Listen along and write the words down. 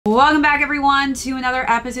Welcome back everyone to another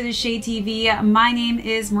episode of ShadeTV. My name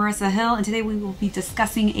is Marissa Hill and today we will be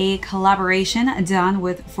discussing a collaboration done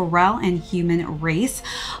with PHARRELL and Human Race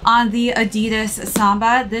on the ADIDAS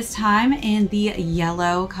Samba, this time in the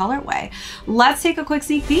yellow colorway. Let's take a quick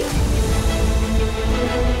sneak peek.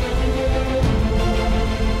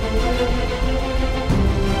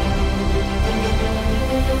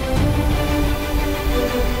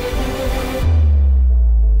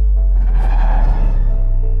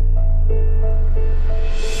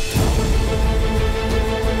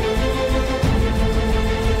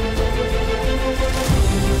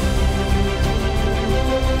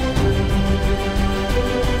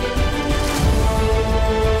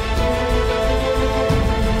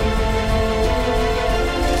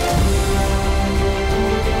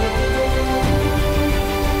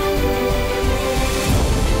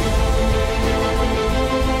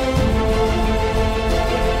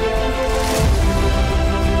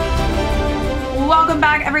 Welcome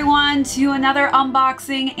back everyone to another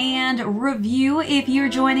unboxing and review. If you're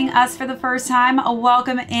joining us for the first time,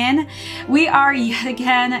 welcome in. We are yet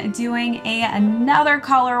again doing another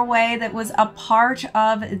colorway that was a part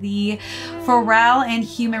of the PHARRELL and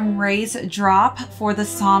Human Race drop for the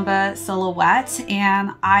Samba silhouette,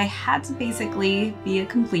 and I had to basically be a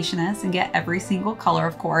completionist and get every single color,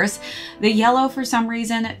 of course. The yellow for some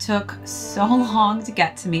reason took so long to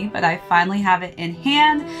get to me, but I finally have it in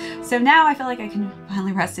hand. So now I feel like I can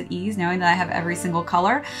finally rest at ease knowing that I have every single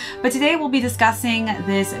color. But today we'll be discussing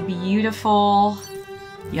this beautiful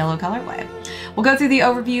yellow colorway. We'll go through the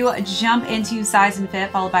overview, jump into size and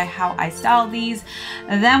fit, followed by how I style these.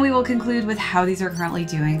 And then we will conclude with how these are currently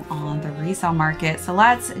doing on the resale market. So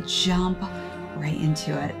let's jump right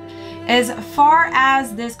into it. As far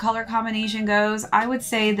as this color combination goes, I would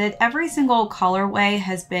say that every single colorway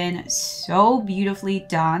has been so beautifully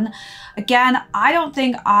done. Again, I don't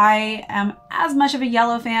think I am as much of a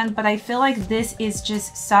yellow fan, but I feel like this is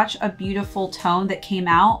just such a beautiful tone that came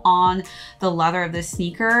out on the leather of this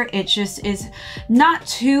sneaker. It just is not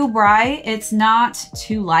too bright. It's not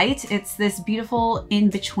too light. It's this beautiful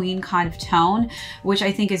in-between kind of tone, which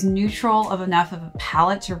I think is neutral of enough of a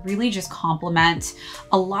palette to really just complement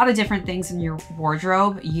a lot of different things in your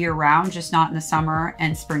wardrobe year round, just not in the summer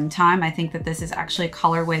and springtime. I think that this is actually a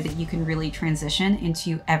colorway that you can really transition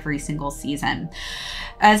into every single season.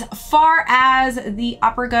 As far as the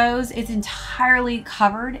upper goes, it's entirely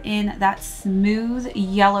covered in that smooth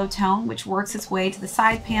yellow tone, which works its way to the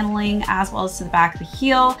side paneling as well as to the back of the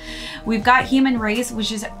heel. We've got Human Race,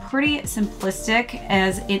 which is pretty simplistic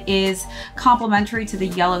as it is complementary to the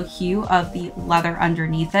yellow hue of the leather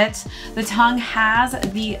underneath it. The tongue has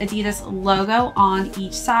the ADIDAS logo on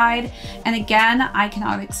each side. And again, I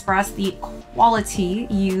cannot express the quality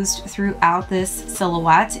used throughout this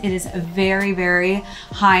silhouette. It is very, very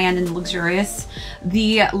high-end and luxurious.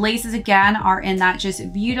 The laces again are in that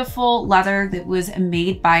just beautiful leather that was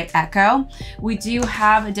made by Echo. We do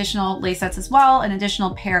have additional lace sets as well, an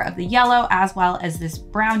additional pair of the yellow as well as this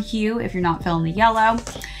brown hue if you're not feeling the yellow.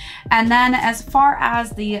 And then as far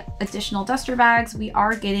as the additional duster bags, we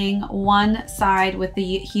are getting one side with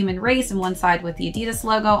the Human Race and one side with the ADIDAS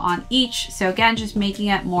logo on each. So again, just making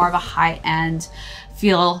it more of a high-end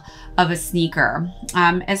feel of a sneaker.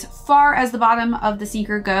 As far as the bottom of the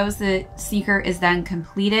sneaker goes, the sneaker is then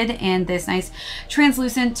completed in this nice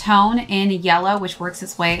translucent tone in yellow, which works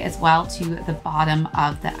its way as well to the bottom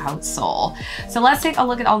of the outsole. So let's take a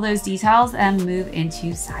look at all those details and move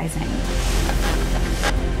into sizing.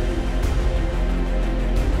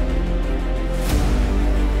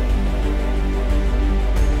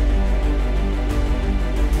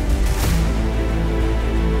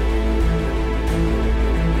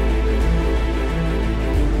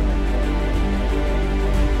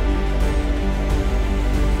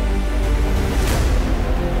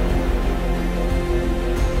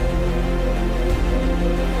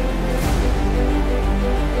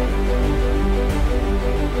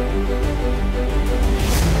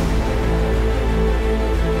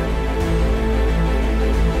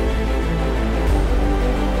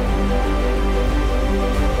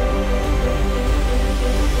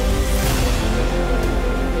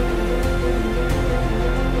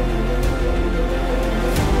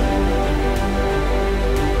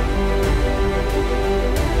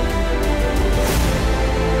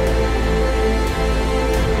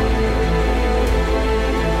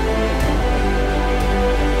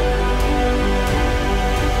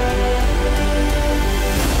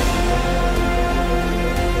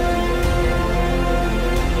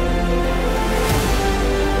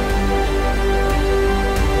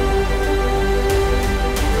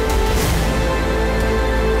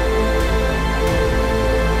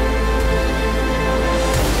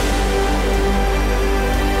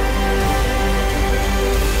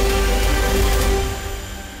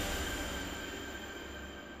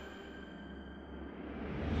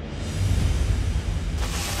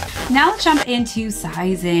 Now let's jump into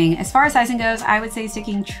sizing. As far as sizing goes, I would say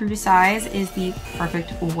sticking true to size is the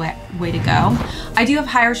perfect way to go. I do have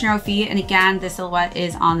higher narrow feet, and again, this silhouette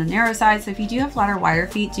is on the narrow side, so if you do have flatter, wider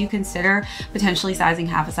feet, do consider potentially sizing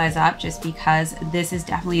half a size up, just because this is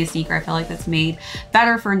definitely a sneaker I feel like that's made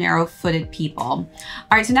better for narrow-footed people. All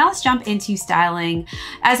right, so now let's jump into styling.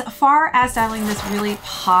 As far as styling this really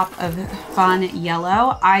pop of fun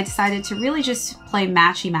yellow, I decided to really just play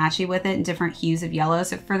matchy-matchy with it in different hues of yellow.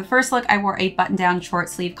 So for the first look, I wore a button-down short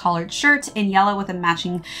sleeve collared shirt in yellow with a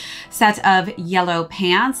matching set of yellow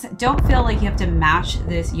pants. Don't feel like you have to match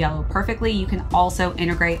this yellow perfectly. You can also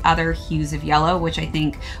integrate other hues of yellow, which I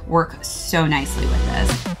think work so nicely with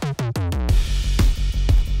this.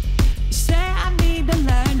 You say I need to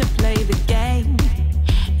learn to play the game.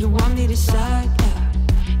 You want me to suck up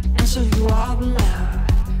and show you all the love,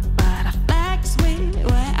 but I flex with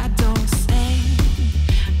what I don't say.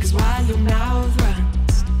 Cause while your mouth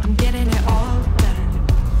runs, I'm getting it all done.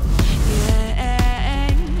 Yeah,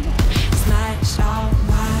 smash all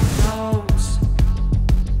my goals,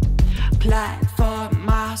 platform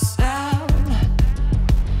myself.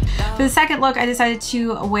 For the second look, I decided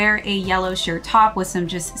to wear a yellow sheer top with some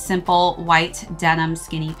just simple white denim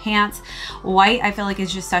skinny pants. White, I feel like,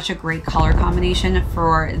 is just such a great color combination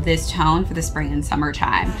for this tone for the spring and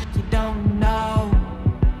summertime. You don't know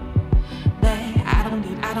that I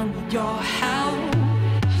don't need your help.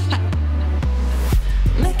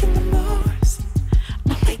 Making the moves,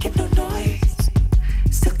 not making no noise.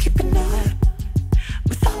 Still keeping up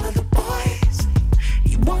with all of the boys.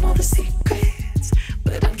 You want all the secrets,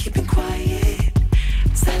 but I'm keeping quiet.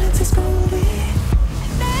 Silence is golden.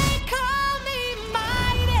 They call me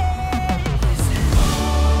Midas.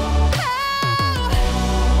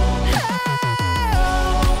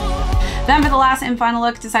 Then for the last and final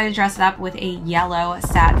look, decided to dress it up with a yellow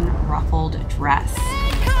satin ruffled dress.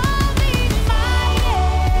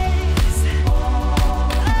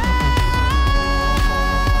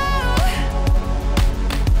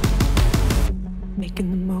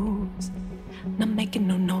 Making the moves, not making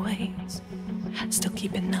no noise. Still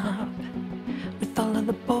keeping up with all of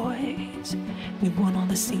the boys. You want all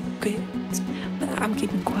the secrets, but I'm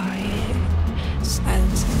keeping quiet.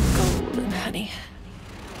 Silence is golden, honey.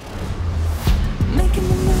 Making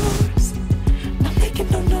the moves, not making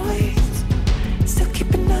no noise. Still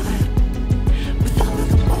keeping up with all of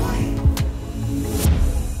the boys.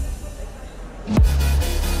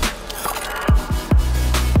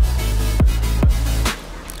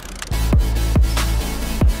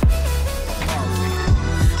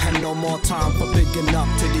 And no more time for bigging up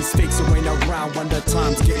to these fakes who ain't around when the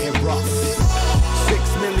time's getting rough.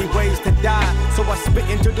 6 million ways to die, so I spit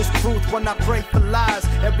into this truth when I pray for lies.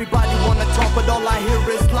 Everybody wanna talk, but all I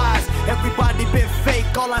hear is lies. Everybody been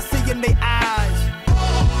fake, all I see in their eyes.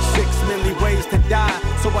 6 million ways to die,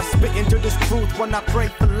 so I spit into this truth when I pray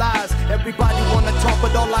for lies. Everybody wanna talk,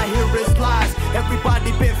 but all I hear is lies.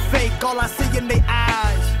 Everybody been fake, all I see in their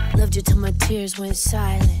eyes. Loved you till my tears went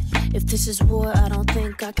silent. If this is war, I don't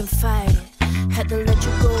think I can fight it. Had to let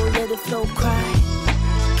you go, let it flow, cry.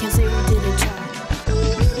 Can't say we didn't try.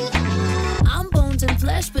 I'm bones and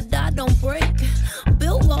flesh, but I don't break.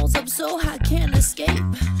 Built walls up so I can't escape.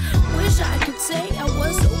 Wish I could say I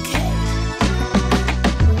was okay.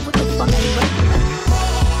 What the fuck are you looking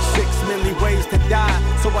 6 million ways to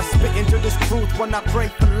die, so I spit into this truth when I pray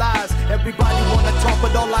for lies. Everybody wanna talk,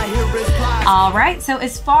 but all I hear is lies. All right, so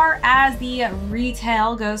as far as the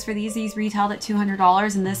retail goes for these retailed at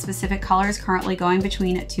 $200, and this specific color is currently going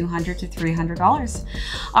between $200 to $300.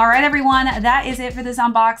 All right, everyone, that is it for this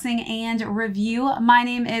unboxing and review. My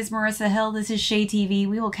name is Marissa Hill. This is ShadeTV.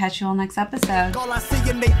 We will catch you all next episode. All I see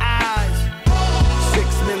in their eyes.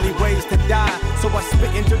 6 million ways to die, so I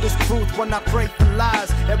spit into this truth when I pray for lies.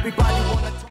 Everybody wanna